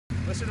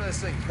Listen to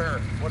this thing purr.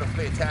 What a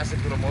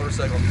fantastic little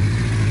motorcycle.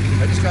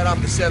 I just got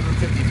off the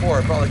 754.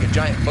 It felt like a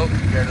giant boat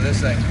compared to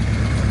this thing.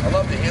 I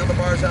love the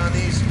handlebars on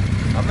these.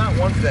 I'm not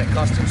one for that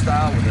custom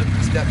style with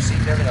the step seat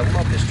and everything. I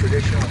love this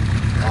traditional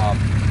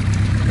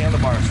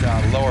handlebar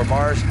style. The lower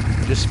bars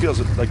just feels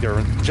like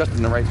they're just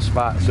in the right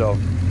spot. So,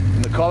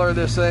 and the color of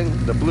this thing,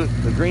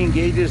 the green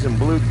gauges and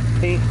blue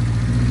paint,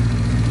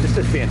 just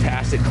a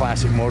fantastic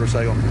classic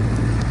motorcycle.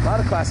 A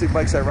lot of classic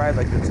bikes I ride,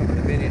 like some of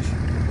the vintage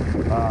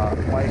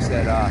bikes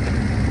that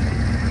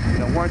you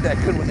know, weren't that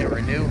good when they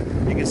were new.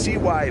 You can see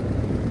why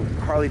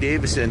Harley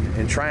Davidson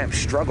and Triumph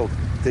struggled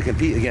to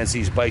compete against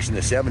these bikes in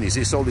the 70s.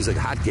 They sold these like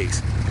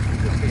hotcakes.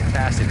 They're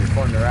fantastic. It's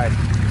fun to ride.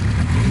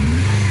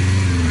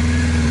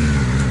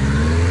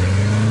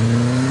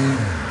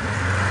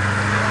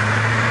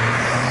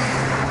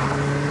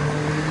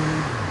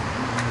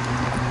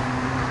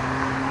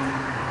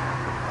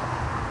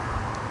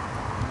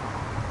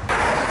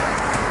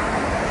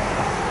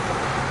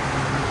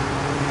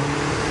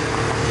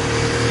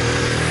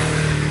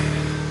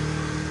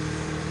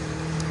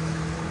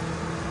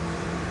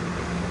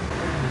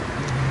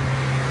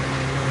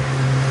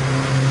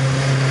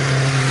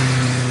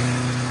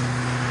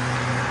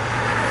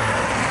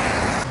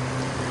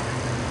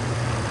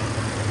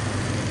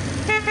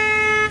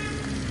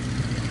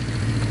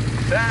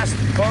 Fast,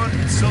 fun,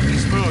 silky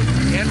smooth,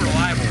 and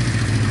reliable.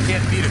 You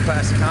can't beat a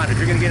classic Honda. If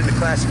you're going to get into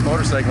classic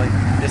motorcycling,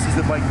 this is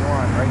the bike you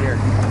want right here.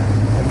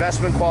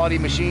 Investment quality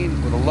machine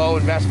with a low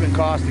investment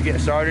cost to get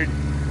started.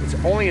 It's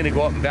only going to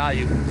go up in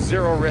value.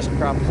 Zero risk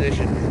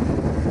proposition.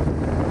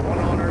 One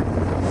owner,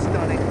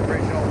 stunning,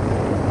 original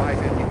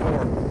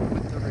 554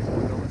 with the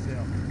original bill of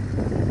sale.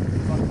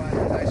 Fun finding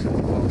a nice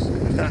one, folks.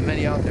 There's not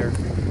many out there.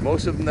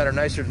 Most of them that are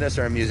nicer than this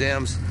are in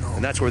museums,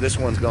 and that's where this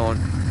one's going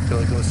until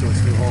it goes to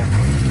its new home.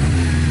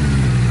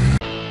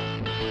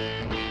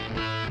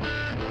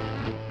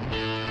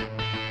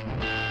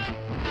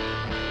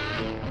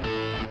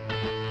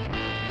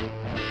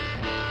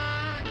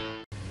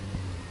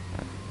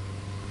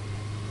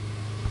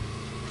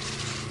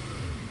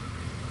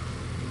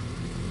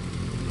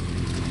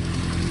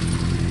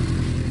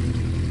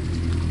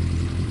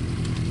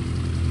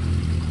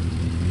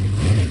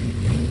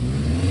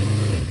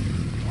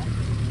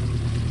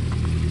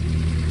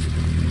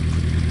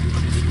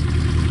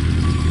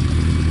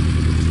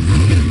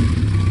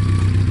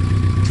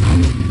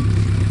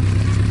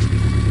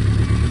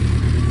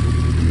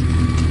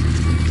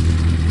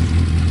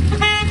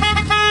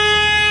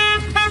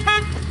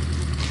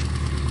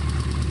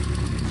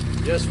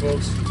 Yes,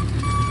 folks,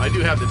 I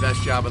do have the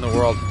best job in the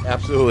world.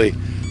 Absolutely.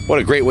 What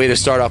a great way to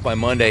start off my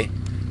Monday.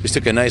 Just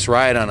took a nice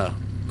ride on a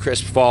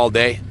crisp fall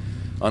day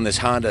on this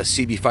Honda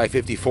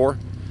CB554.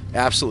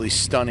 Absolutely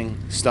stunning,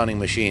 stunning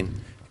machine.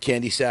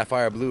 Candy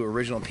sapphire blue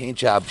original paint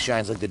job,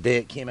 shines like the day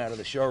it came out of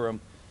the showroom.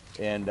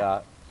 And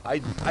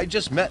I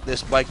just met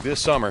this bike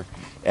this summer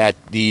at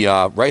the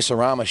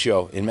Rice-A-Rama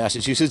show in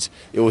Massachusetts.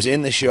 It was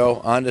in the show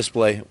on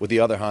display with the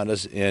other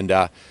Hondas, and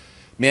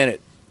man,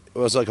 it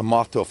was like a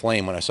moth to a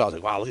flame when I saw it. I was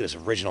like, wow, look at this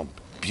original,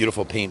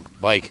 beautiful paint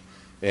bike.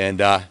 And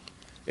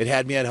it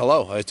had me at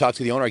hello. I talked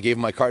to the owner. I gave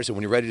him my card. I said,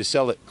 when you're ready to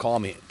sell it, call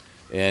me.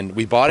 And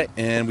we bought it,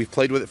 and we've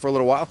played with it for a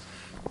little while.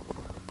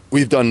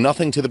 We've done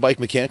nothing to the bike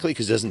mechanically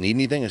because it doesn't need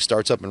anything. It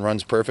starts up and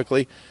runs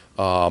perfectly.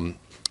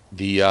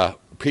 The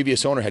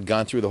previous owner had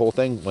gone through the whole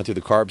thing, went through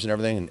the carbs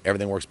and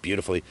everything works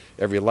beautifully.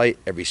 Every light,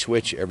 every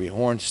switch, every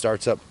horn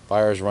starts up,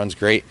 fires, runs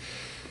great.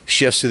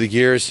 Shifts to the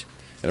gears,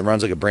 and it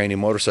runs like a brand new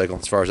motorcycle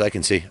as far as I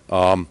can see.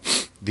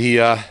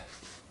 The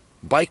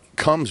bike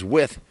comes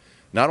with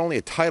not only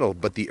a title,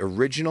 but the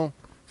original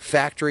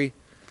factory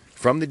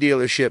from the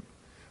dealership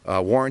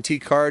warranty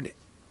card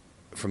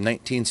from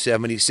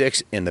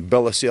 1976 and the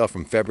bill of sale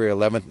from February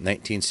 11th,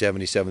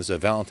 1977. It's a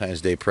Valentine's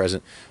Day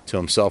present to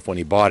himself when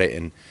he bought it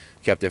and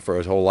kept it for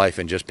his whole life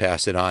and just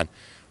passed it on.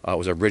 It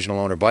was an original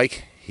owner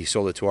bike. He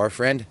sold it to our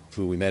friend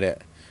who we met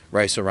at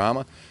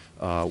Rice-A-Rama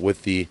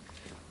with the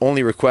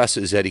only request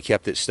is that he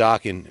kept it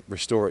stock and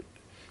restore it,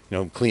 you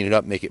know, clean it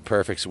up, make it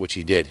perfect, which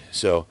he did.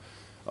 So,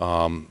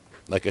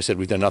 like I said,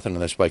 we've done nothing on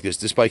this bike.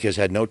 This bike has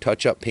had no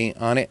touch-up paint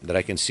on it that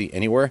I can see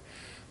anywhere.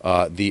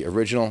 The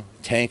original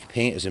tank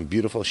paint is in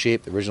beautiful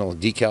shape. The original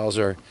decals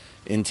are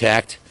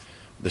intact.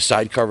 The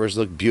side covers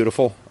look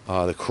beautiful.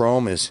 The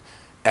chrome is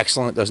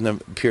excellent. Doesn't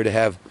appear to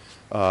have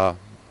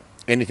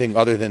anything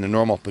other than the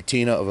normal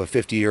patina of a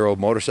 50-year-old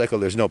motorcycle.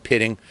 There's no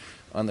pitting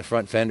on the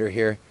front fender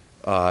here.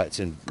 It's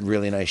in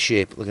really nice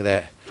shape. Look at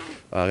that.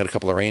 I got a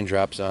couple of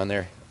raindrops on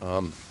there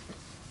from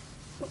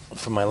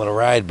my little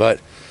ride. But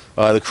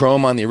the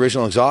chrome on the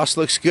original exhaust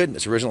looks good.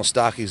 It's original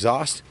stock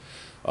exhaust.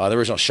 The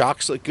original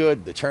shocks look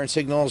good. The turn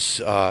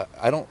signals,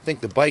 I don't think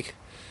the bike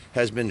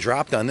has been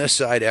dropped on this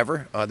side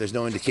ever. There's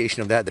no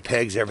indication of that. The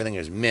pegs, everything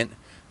is mint.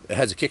 It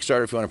has a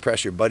Kickstarter. If you want to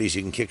press your buddies,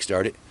 you can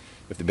kickstart it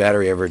if the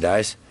battery ever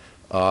dies.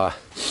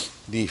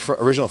 The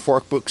original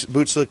fork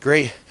boots look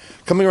great.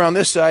 Coming around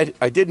this side,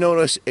 I did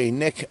notice a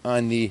nick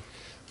on the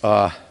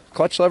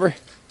clutch lever.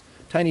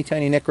 Tiny,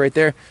 tiny nick right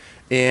there.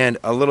 and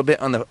a little bit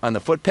on the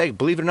foot peg.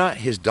 Believe it or not,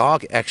 his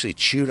dog actually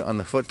chewed on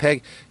the foot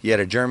peg. He had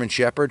a German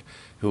Shepherd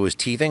who was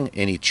teething,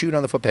 and he chewed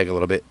on the foot peg a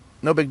little bit.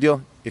 No big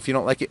deal. If you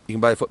don't like it, you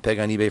can buy the foot peg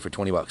on eBay for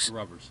 20 bucks. The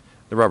rubbers.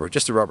 The rubber,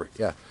 just the rubber,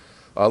 yeah.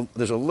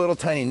 There's a little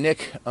tiny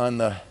nick on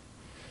the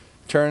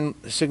turn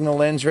signal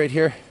lens right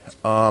here.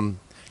 And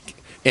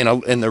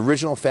the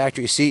original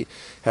factory seat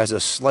has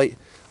a slight,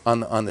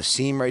 on the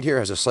seam right here,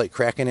 has a slight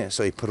crack in it,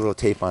 so he put a little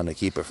tape on to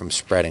keep it from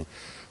spreading.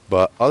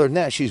 But other than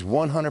that, she's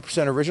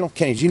 100% original.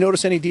 Kenny, did you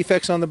notice any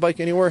defects on the bike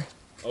anywhere?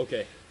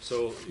 Okay,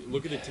 so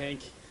look at the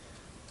tank.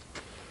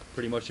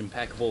 Pretty much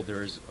impeccable.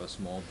 There is a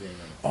small ding on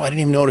it. Oh, I didn't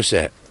even notice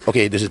that.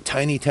 Okay, there's a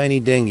tiny, tiny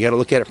ding. You got to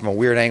look at it from a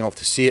weird angle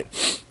to see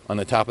it on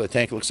the top of the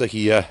tank. It looks like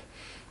he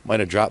might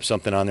have dropped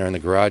something on there in the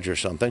garage or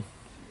something.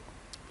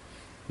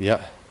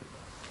 Yeah.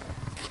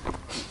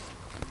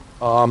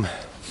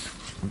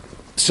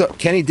 So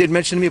Kenny did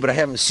mention to me, but I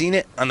haven't seen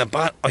it on the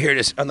bottom. Oh, here it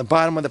is. On the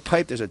bottom of the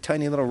pipe, there's a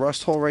tiny little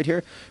rust hole right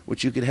here,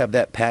 which you could have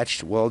that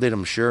patched, welded,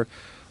 I'm sure.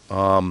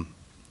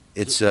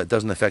 It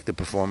doesn't affect the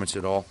performance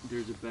at all.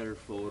 There's a better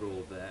photo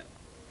of that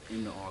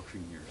in the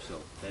auction here.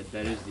 So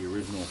that is the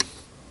original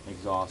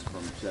exhaust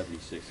from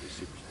 76, the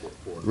Super Sport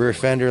 4. Rear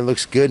fender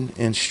looks good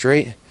and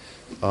straight.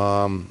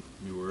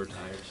 Newer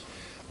tires.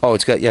 Oh,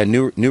 it's got, yeah,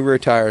 new rear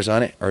tires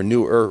on it, or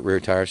newer rear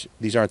tires.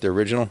 These aren't the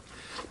original.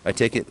 I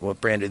take it,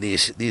 what brand are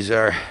these? These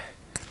are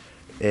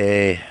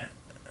a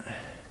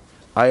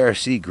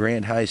IRC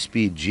Grand High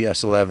Speed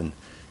GS11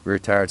 rear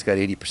tire. It's got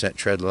 80%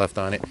 tread left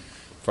on it.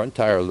 Front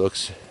tire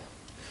looks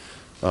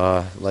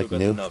like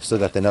new. Still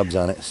got the nubs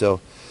on it. So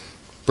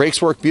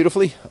brakes work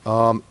beautifully.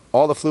 All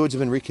the fluids have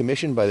been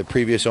recommissioned by the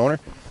previous owner.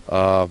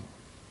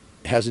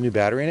 Has a new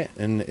battery in it,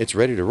 and it's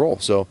ready to roll.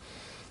 So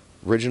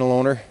original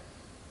owner,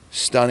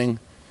 stunning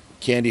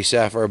candy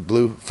sapphire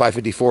blue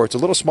 554. It's a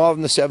little smaller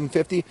than the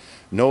 750,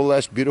 no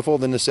less beautiful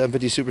than the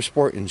 750 Super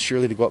Sport, and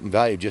surely to go up in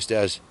value just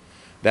as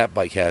that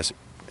bike has.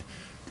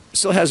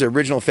 Still has the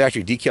original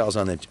factory decals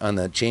on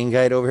the chain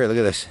guide over here. Look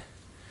at this,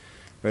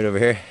 right over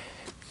here.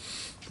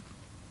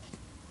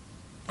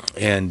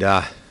 And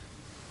the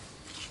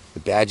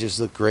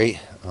badges look great.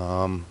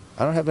 I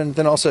don't have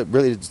anything else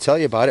really to tell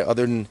you about it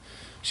other than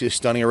she's a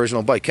stunning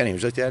original bike. Kenny,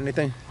 would you like to add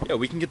anything? Yeah,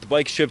 we can get the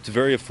bike shipped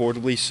very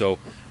affordably, so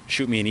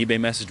shoot me an eBay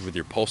message with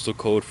your postal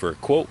code for a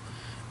quote.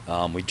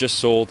 We just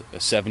sold a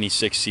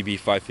 76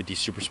 CB550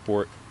 Super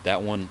Sport.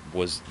 That one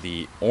was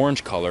the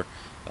orange color.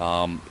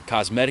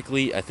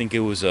 Cosmetically, I think it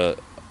was a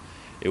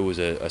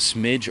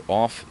smidge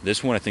off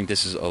this one. I think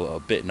this is a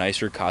bit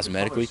nicer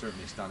cosmetically.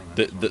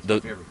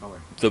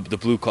 The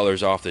blue color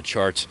is off the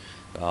charts.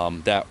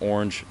 That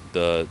orange,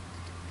 the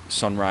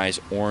sunrise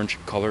orange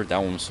color, that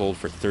one was sold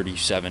for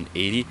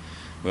 $37.80.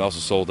 We also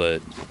sold a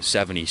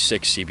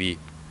 76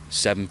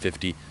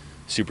 CB550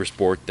 Super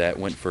Sport that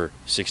went for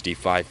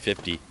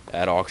 $65.50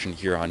 at auction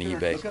here on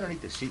eBay. Look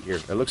underneath the seat here.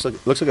 It looks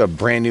like a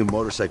brand new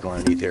motorcycle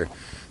underneath here.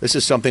 This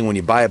is something when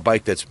you buy a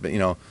bike that's, you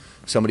know,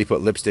 somebody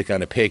put lipstick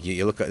on a pig.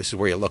 You look. This is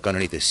where you look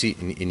underneath the seat,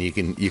 and you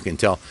can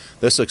tell.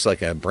 This looks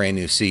like a brand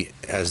new seat.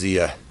 It has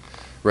the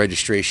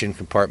registration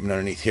compartment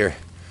underneath here,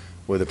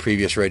 with a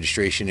previous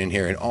registration in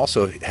here, and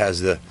also it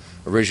has the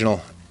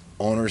original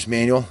owner's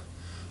manual.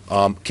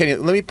 Kenny,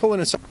 let me pull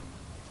in inside.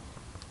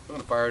 I'm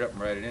gonna fire it up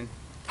and write it in.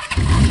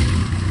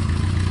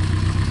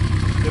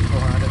 Typical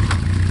Honda.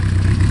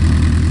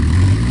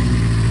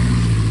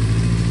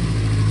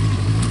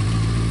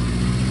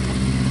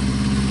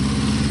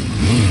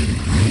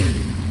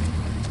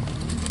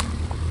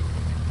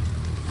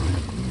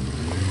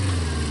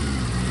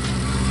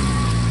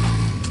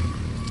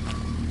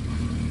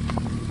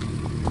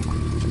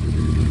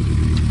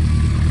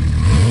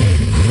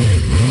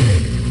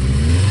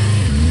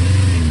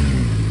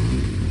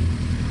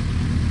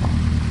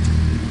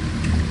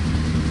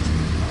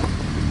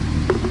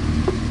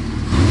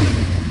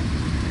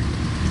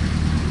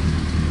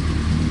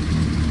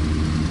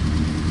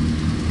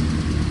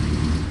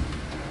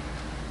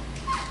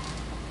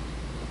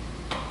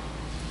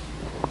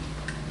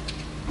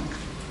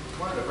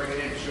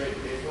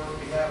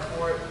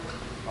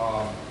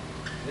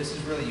 This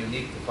is really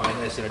unique to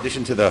find this. In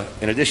addition to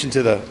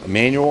the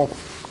manual,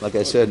 like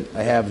I said,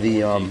 I have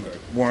the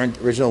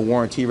original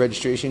warranty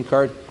registration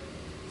card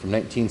from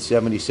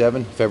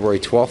 1977, February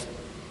 12th,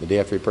 the day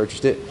after he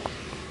purchased it.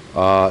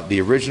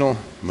 The original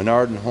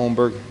Menard and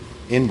Holmberg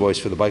invoice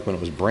for the bike when it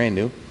was brand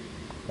new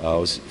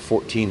was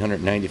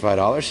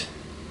 $1,495.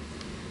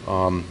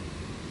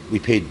 We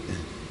paid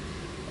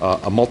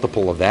a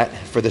multiple of that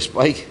for this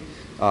bike,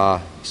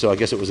 so I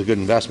guess it was a good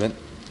investment.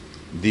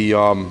 The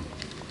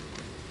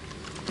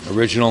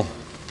original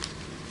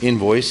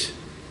invoice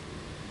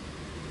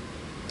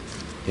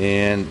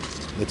and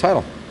the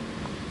title.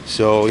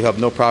 So we have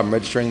no problem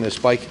registering this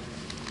bike.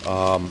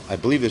 I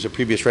believe there's a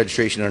previous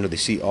registration under the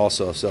seat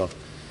also. So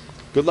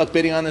good luck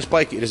bidding on this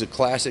bike. It is a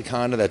classic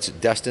Honda that's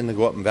destined to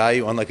go up in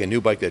value. Unlike a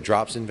new bike that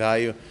drops in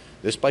value,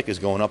 this bike is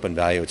going up in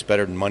value. It's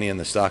better than money in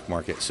the stock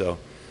market. So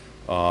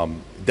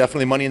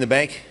definitely money in the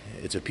bank.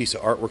 It's a piece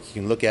of artwork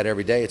you can look at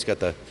every day. It's got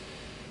the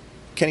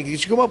Kenny,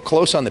 could you come up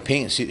close on the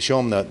paint and show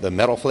them the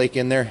metal flake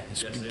in there?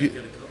 Yes, I've got a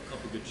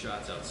couple good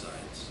shots outside.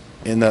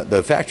 And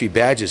the factory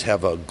badges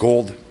have a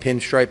gold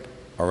pinstripe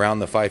around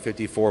the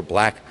 554,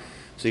 black.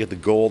 So you get the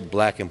gold,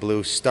 black, and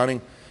blue.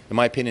 Stunning. In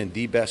my opinion,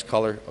 the best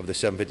color of the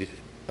 750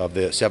 of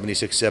the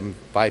 76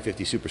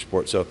 550 Super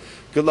Sport. So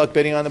good luck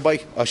bidding on the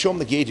bike. I'll show them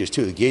the gauges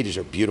too. The gauges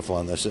are beautiful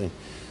on this thing.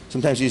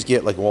 Sometimes you just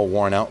get like all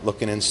worn out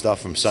looking in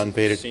stuff from sun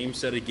faded. Same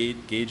set of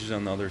gauges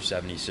on the other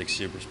 76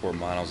 Super Sport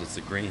models. It's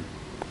the green.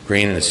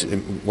 Green, and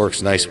it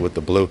works nice with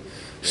the blue.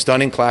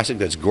 Stunning classic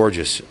that's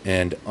gorgeous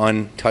and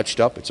untouched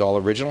up. It's all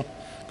original.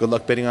 Good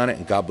luck bidding on it,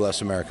 and God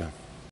bless America.